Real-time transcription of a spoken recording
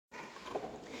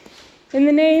In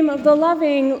the name of the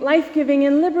loving, life-giving,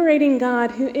 and liberating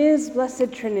God, who is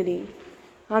Blessed Trinity.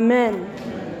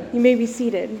 Amen. You may be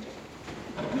seated.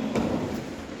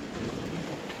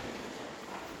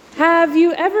 Have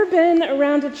you ever been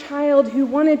around a child who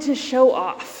wanted to show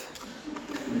off?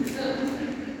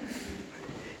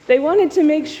 They wanted to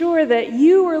make sure that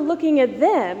you were looking at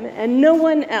them and no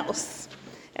one else.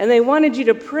 And they wanted you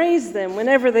to praise them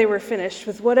whenever they were finished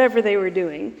with whatever they were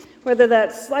doing, whether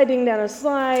that's sliding down a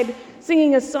slide,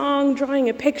 singing a song, drawing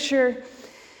a picture.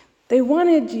 They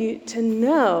wanted you to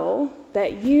know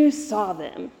that you saw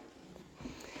them.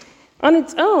 On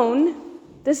its own,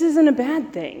 this isn't a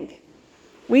bad thing.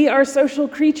 We are social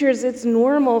creatures. It's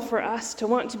normal for us to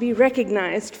want to be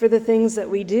recognized for the things that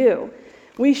we do.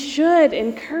 We should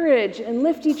encourage and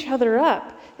lift each other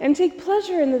up and take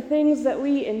pleasure in the things that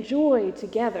we enjoy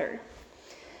together.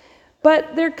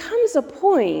 But there comes a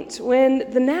point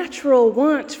when the natural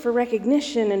want for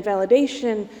recognition and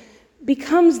validation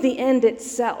becomes the end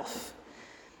itself.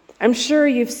 I'm sure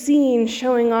you've seen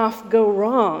showing off go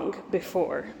wrong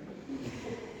before.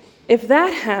 If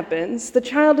that happens, the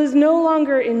child is no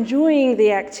longer enjoying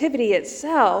the activity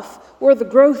itself or the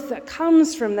growth that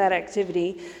comes from that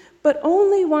activity, but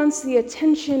only wants the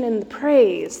attention and the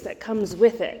praise that comes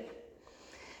with it.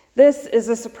 This is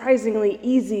a surprisingly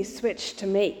easy switch to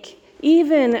make,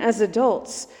 even as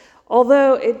adults,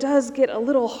 although it does get a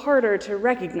little harder to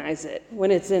recognize it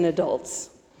when it's in adults.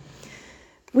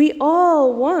 We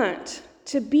all want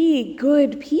to be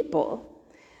good people,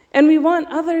 and we want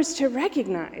others to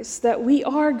recognize that we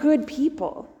are good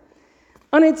people.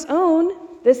 On its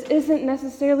own, this isn't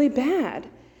necessarily bad,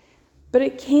 but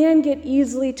it can get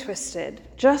easily twisted,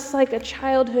 just like a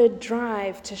childhood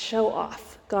drive to show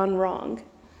off gone wrong.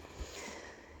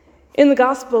 In the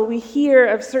gospel, we hear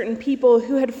of certain people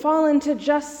who had fallen to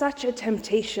just such a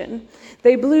temptation.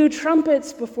 They blew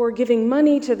trumpets before giving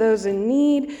money to those in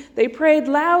need. They prayed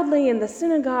loudly in the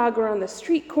synagogue or on the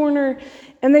street corner,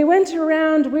 and they went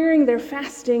around wearing their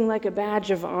fasting like a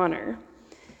badge of honor.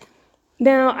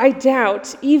 Now, I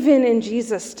doubt, even in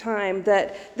Jesus' time,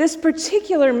 that this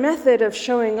particular method of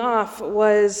showing off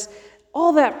was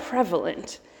all that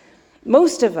prevalent.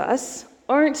 Most of us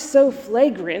aren't so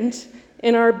flagrant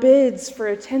in our bids for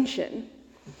attention.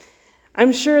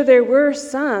 I'm sure there were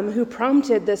some who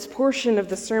prompted this portion of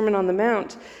the Sermon on the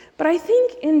Mount, but I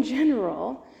think in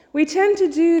general, we tend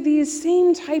to do these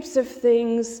same types of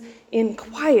things in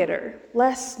quieter,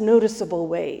 less noticeable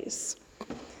ways.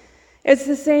 It's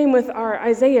the same with our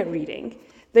Isaiah reading.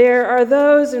 There are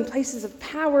those in places of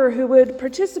power who would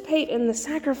participate in the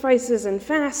sacrifices and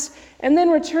fasts and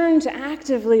then return to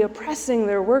actively oppressing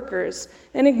their workers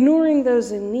and ignoring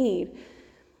those in need.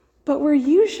 But we're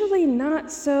usually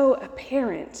not so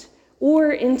apparent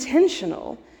or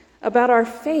intentional about our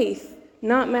faith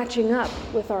not matching up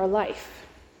with our life.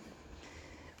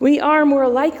 We are more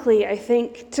likely, I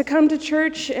think, to come to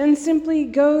church and simply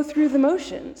go through the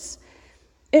motions.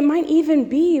 It might even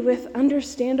be with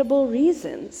understandable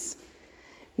reasons.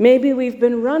 Maybe we've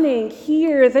been running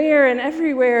here, there, and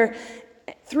everywhere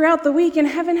throughout the week and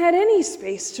haven't had any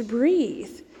space to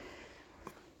breathe.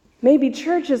 Maybe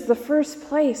church is the first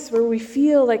place where we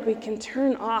feel like we can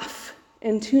turn off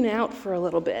and tune out for a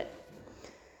little bit.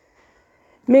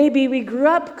 Maybe we grew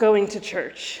up going to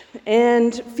church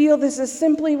and feel this is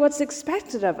simply what's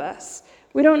expected of us.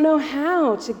 We don't know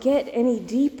how to get any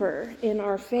deeper in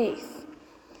our faith.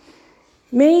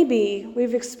 Maybe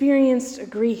we've experienced a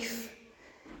grief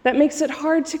that makes it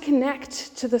hard to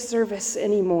connect to the service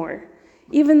anymore,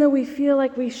 even though we feel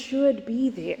like we should be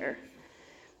there.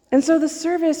 And so the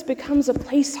service becomes a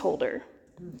placeholder.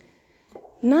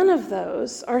 None of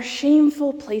those are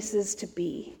shameful places to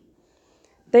be.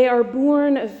 They are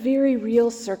born of very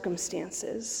real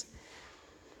circumstances.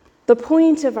 The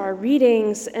point of our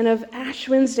readings and of Ash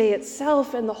Wednesday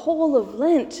itself and the whole of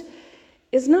Lent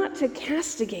is not to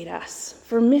castigate us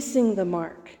for missing the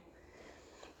mark.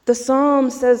 The psalm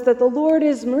says that the Lord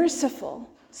is merciful,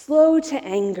 slow to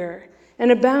anger, and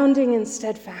abounding in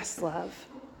steadfast love.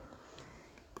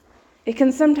 It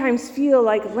can sometimes feel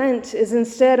like Lent is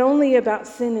instead only about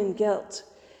sin and guilt,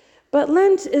 but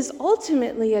Lent is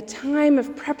ultimately a time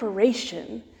of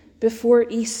preparation before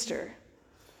Easter.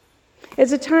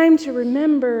 It's a time to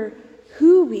remember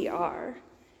who we are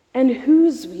and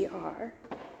whose we are,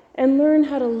 and learn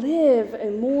how to live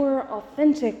a more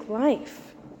authentic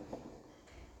life.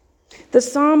 The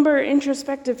somber,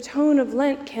 introspective tone of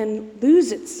Lent can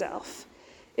lose itself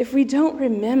if we don't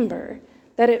remember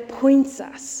that it points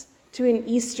us to an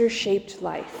Easter-shaped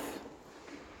life.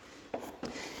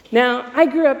 Now, I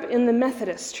grew up in the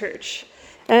Methodist church,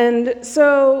 and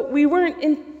so we weren't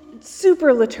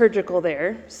super liturgical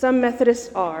there. Some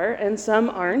Methodists are, and some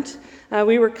aren't.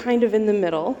 We were kind of in the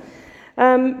middle.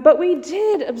 But we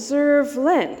did observe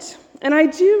Lent. And I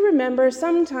do remember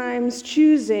sometimes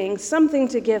choosing something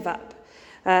to give up,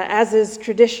 as is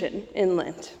tradition in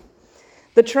Lent.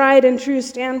 The tried and true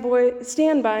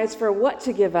standbys for what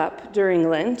to give up during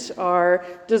Lent are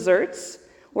desserts,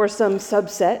 or some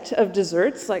subset of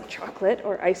desserts like chocolate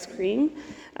or ice cream,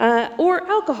 or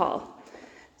alcohol.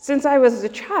 Since I was a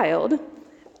child,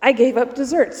 I gave up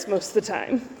desserts most of the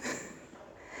time.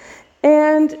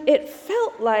 And it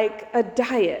felt like a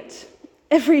diet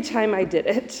every time I did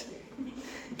it,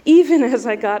 even as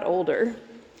I got older.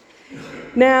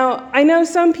 Now, I know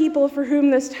some people for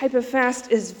whom this type of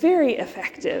fast is very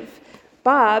effective.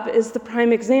 Bob is the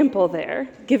prime example there,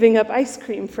 giving up ice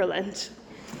cream for Lent.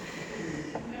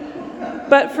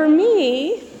 But for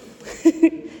me,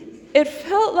 it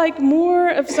felt like more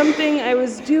of something I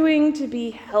was doing to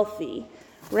be healthy,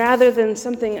 rather than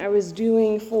something I was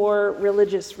doing for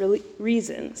religious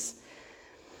reasons.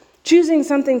 Choosing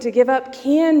something to give up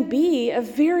can be a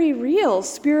very real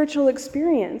spiritual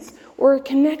experience or a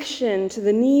connection to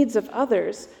the needs of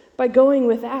others by going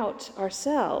without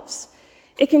ourselves.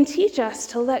 It can teach us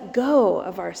to let go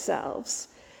of ourselves.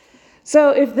 So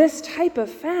if this type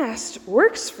of fast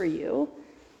works for you,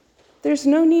 there's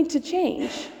no need to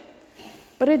change.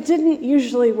 But it didn't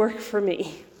usually work for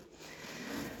me.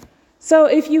 So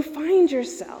if you find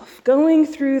yourself going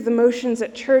through the motions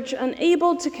at church,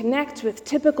 unable to connect with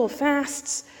typical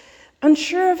fasts,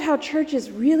 unsure of how church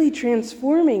is really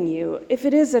transforming you, if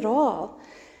it is at all,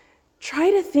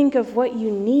 try to think of what you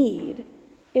need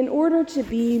in order to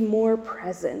be more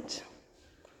present.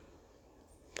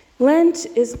 Lent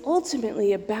is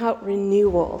ultimately about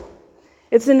renewal.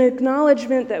 It's an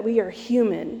acknowledgement that we are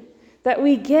human, that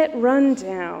we get run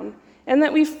down, and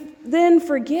that we then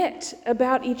forget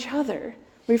about each other.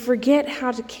 We forget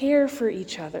how to care for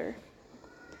each other.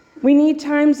 We need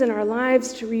times in our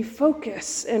lives to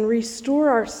refocus and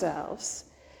restore ourselves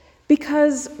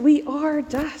because we are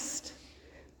dust,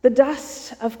 the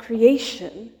dust of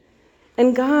creation,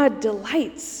 and God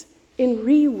delights in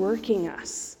reworking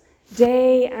us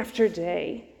day after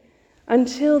day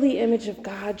until the image of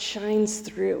God shines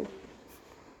through.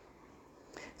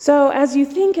 So as you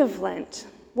think of Lent,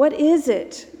 what is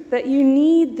it that you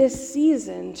need this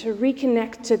season to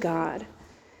reconnect to God?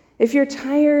 If you're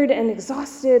tired and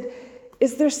exhausted,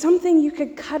 is there something you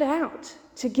could cut out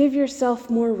to give yourself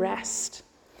more rest?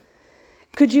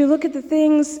 Could you look at the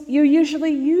things you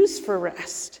usually use for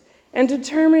rest and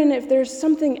determine if there's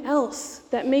something else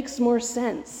that makes more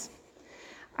sense?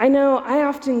 I know I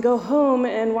often go home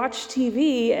and watch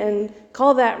TV and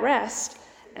call that rest,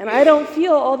 and I don't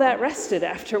feel all that rested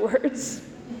afterwards.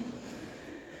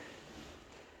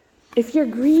 If you're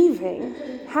grieving,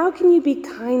 how can you be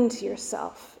kind to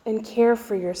yourself and care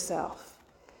for yourself?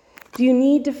 Do you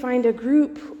need to find a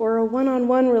group or a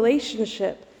one-on-one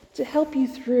relationship to help you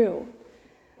through?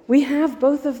 We have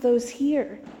both of those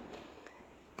here.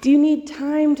 Do you need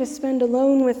time to spend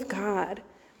alone with God,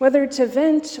 whether to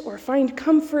vent or find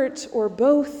comfort or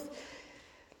both?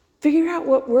 Figure out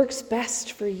what works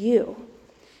best for you.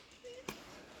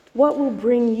 What will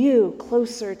bring you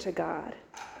closer to God?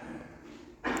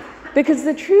 Because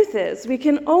the truth is, we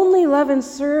can only love and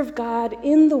serve God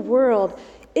in the world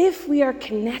if we are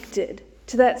connected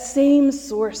to that same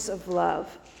source of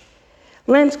love.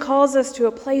 Lent calls us to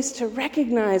a place to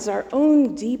recognize our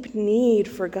own deep need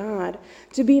for God,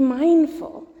 to be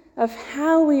mindful of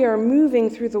how we are moving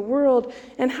through the world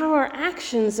and how our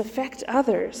actions affect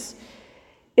others.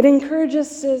 It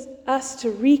encourages us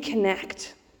to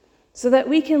reconnect so that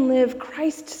we can live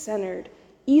Christ-centered,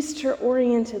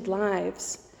 Easter-oriented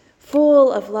lives,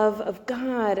 full of love of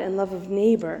God and love of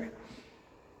neighbor.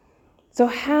 So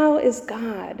how is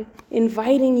God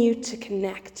inviting you to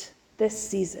connect this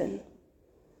season?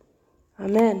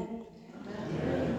 Amen.